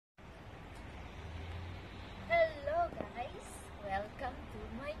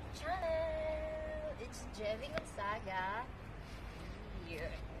Devi Gonzaga. Here.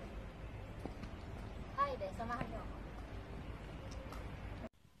 Hi, de. Samahan niyo ako.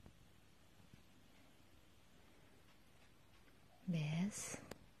 Bes.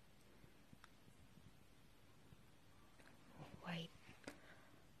 White.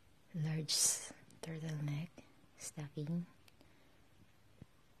 Large turtleneck. Stocking.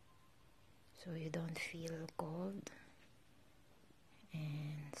 So you don't feel cold.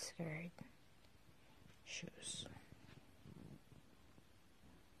 And skirt. Shoes.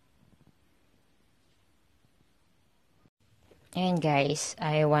 And guys,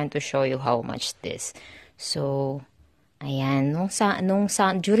 I want to show you how much this. So, ayan,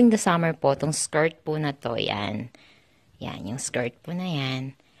 during the summer po, tong skirt po na to, yan. Yan, yung skirt po na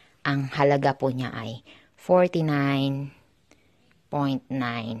yan. Ang halaga po niya ay 49.9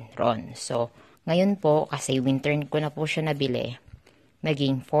 RON. So, ngayon po, kasi winter ko na po siya nabili,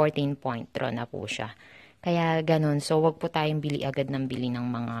 naging 14 RON na po siya. Kaya ganun. So, wag po tayong bili agad ng bili ng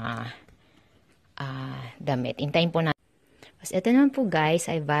mga damit. Intayin po na. Tapos, ito naman po guys,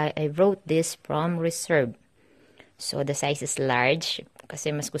 I wrote this from Reserve. So, the size is large.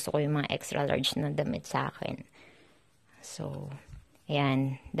 Kasi mas gusto ko yung mga extra large na damit sa akin. So,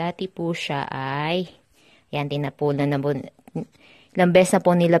 ayan. Dati po siya ay, ayan, tinapunan na po. Ilang beses na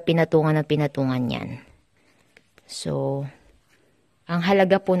po nila pinatungan yan. So, ang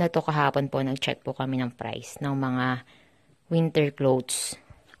halaga po na to kahapon po, nag-check po kami ng price ng mga winter clothes.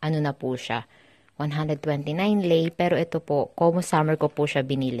 Ano na po siya? 129 lei, pero ito po, como summer ko po siya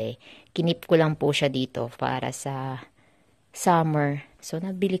binili. Kinip ko lang po siya dito para sa summer. So,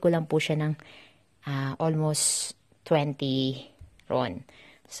 nabili ko lang po siya ng almost 20 RON.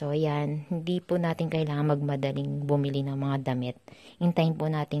 So, ayan, hindi po natin kailangan magmadaling bumili ng mga damit. Hintayin po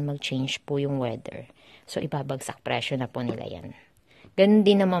natin mag-change po yung weather. So, ibabagsak presyo na po nila yan. Ganun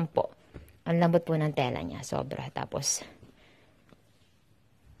din naman po. Ang lambot po ng tela niya, sobra. Tapos,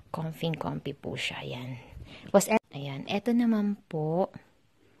 comfy po siya. Ayan. Ayan. Eto naman po.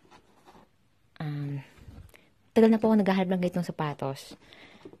 Tagal na po ako naghahanap ng ganitong sapatos.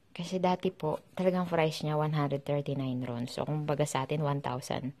 Kasi dati po, talagang price niya 139 RON. So, kung baga sa atin,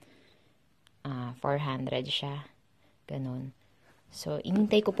 1,400 siya. Ganun. So,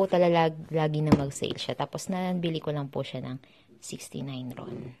 inintay ko po talaga lagi na mag-sale siya. Tapos, nabili ko lang po siya ng 69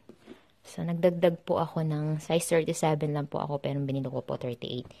 RON. So, nagdagdag po ako ng size 37 lang po ako, pero binili ko po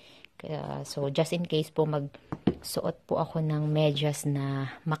 38. So, just in case po magsuot po ako ng medyas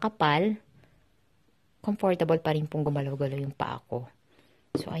na makapal, comfortable pa rin pong gumalaw-galaw yung paa ko.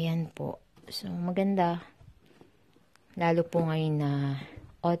 So, ayan po. So, maganda. Lalo po ngayon na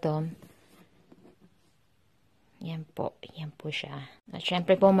autumn. Yan po. Yan po siya. At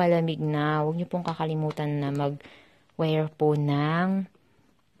syempre po malamig na. Huwag niyo pong kakalimutan na mag-wear po ng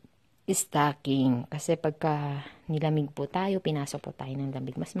stocking. Kasi pagka nilamig po tayo, pinasok po tayo ng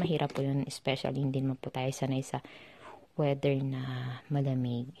lamig. Mas mahirap po yun. Especially hindi naman po tayo sanay sa weather na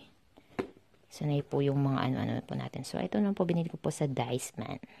malamig. Sanay po yung mga ano-ano po natin. So, ito na po binili ko po sa Dice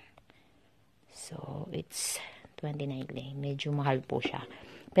Man. So, it's 29 lei. Medyo mahal po siya.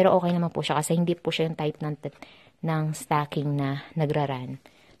 Pero okay naman po siya kasi hindi po siya yung type ng stocking na nagraran.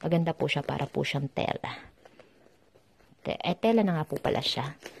 Maganda po siya para po siyang tela. Tela na nga po pala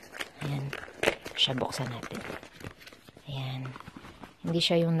siya. Ayan. Siya, buksan natin. Ayan. Hindi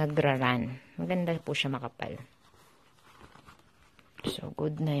siya yung nagraran. Maganda po siya makapal. So,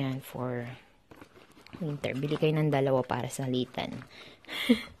 good na yan for winter. Bili kayo ng dalawa para sa litan.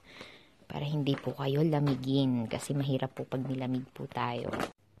 Para hindi po kayo lamigin. Kasi mahirap po pag nilamig po tayo.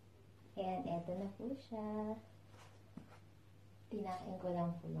 Ayan, eto na po siya. Tinakin ko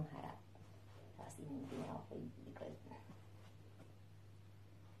lang po yung harap. Tapos hindi na ako likod.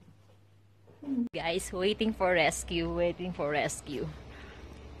 Guys, waiting for rescue.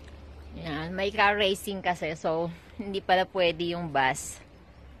 Yan, may car racing kasi. So, hindi pala pwede yung bus.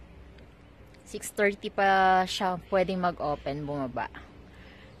 6:30 pa siya pwedeng mag-open, bumaba.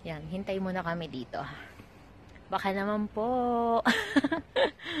 Yan, hintay muna kami dito. Baka naman po.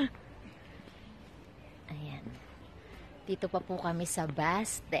 Ayan. Dito pa po kami sa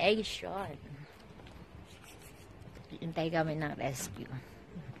bus station. Hintay kami ng rescue.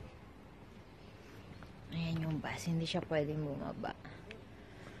 Ayan yung bus. Hindi siya pwedeng bumaba.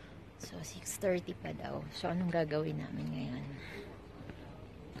 So, 6:30 pa daw. So, anong gagawin namin ngayon?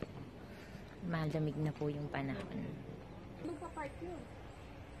 Malamig na po yung panahon.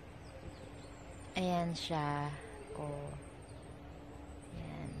 Ayan siya. Oh.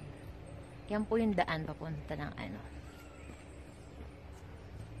 Ayan. Yan po yung daan papunta ng ano.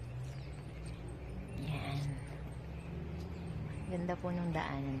 Ayan. Ganda po nung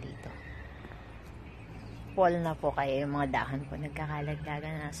daanan dito. fall na po kayo, yung mga dahon po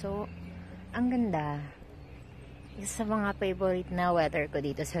nagkakalagdagan na. So, ang ganda. Isa sa mga favorite na weather ko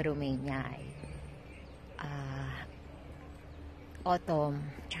dito sa Romania ay autumn,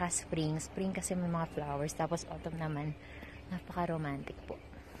 tsaka spring. Spring kasi may mga flowers, tapos autumn naman, napaka-romantic po.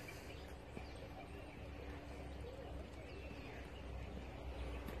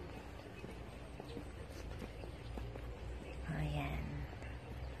 Ayan.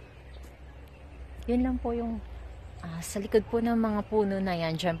 Yun lang po yung sa likod po ng mga puno na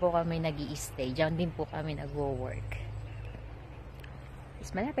yan, dyan po kami nag-i-stay. Dyan din po kami nag-work. Mas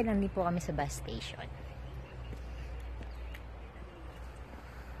malapit lang din po kami sa bus station.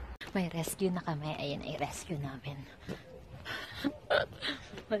 May rescue na kami. Ayan, ay rescue namin.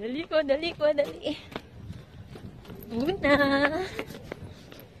 Dali. Una.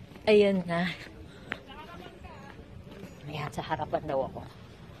 Ayan na. Ayan, sa harapan daw ako.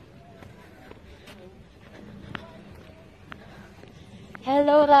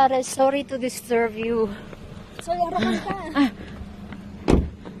 Hello, Rara. Sorry to disturb you. So, harapan ka.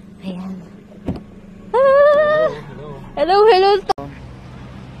 Ayan. Hello.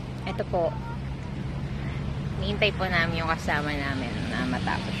 Ito po. Niintay po namin yung kasama namin na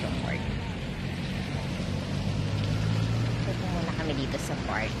matapos yung work. So, muna kami dito sa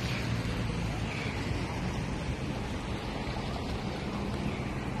park.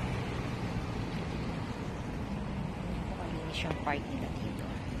 Malinis yung park nila dito.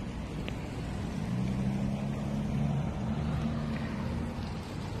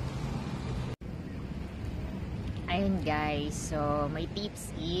 Ayun guys, so my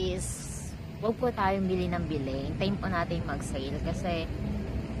tips is huwag po tayong bili ng bili. Hintayin po natin mag-sale kasi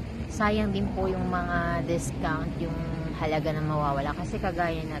sayang din po yung mga discount, yung halaga na mawawala. Kasi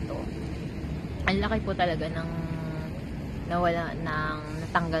kagaya na to, ang laki po talaga ng nawala, ng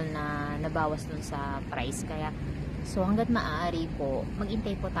natanggal na nabawas dun sa price. Kaya so hanggat maaari po,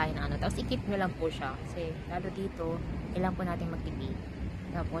 mag-intay po tayo ng ano. Tapos i-keep nyo lang po siya kasi lalo dito, kailangan po natin magtipid.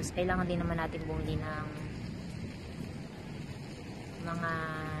 Tapos kailangan din naman natin bumili ng mga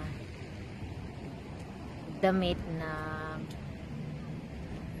damit na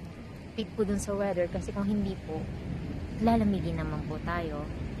fit po dun sa weather kasi kung hindi po lalamigin naman po tayo.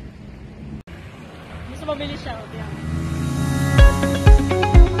 Gusto mabili siya.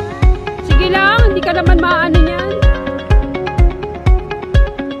 Sige lang, hindi ka naman maano niyan.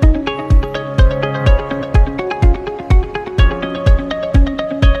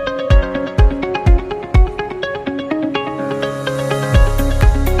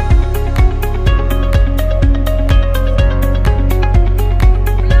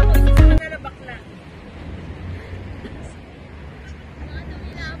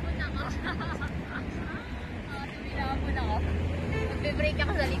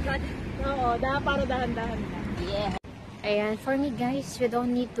 Oo, para dahan-dahan na. Yeah. Ayan, for me guys, you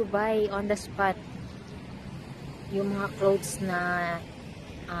don't need to buy on the spot yung mga clothes na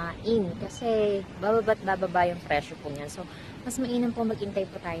in kasi bababa yung presyo po niyan. So, mas mainam po maghintay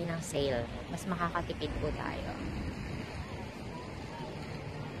po tayo ng sale. Mas makakatipid po tayo.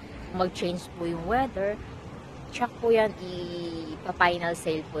 Mag-change po yung weather, check po yan, ipa-final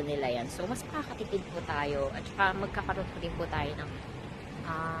sale po nila yan. So, mas makakatipid po tayo at saka magkakaroon po din po tayo ng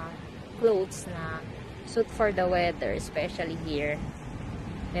clothes na suit for the weather, especially here.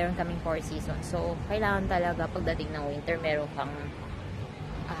 Meron kaming 4 seasons. So, kailangan talaga pagdating ng winter, meron kang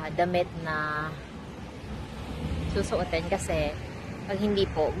damit na susuotin kasi pag hindi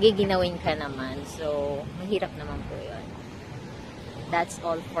po, giginawin ka naman. So, mahirap naman po yun. That's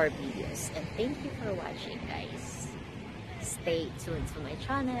all for videos. And thank you for watching, guys. Stay tuned to my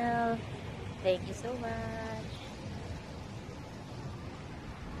channel. Thank you so much.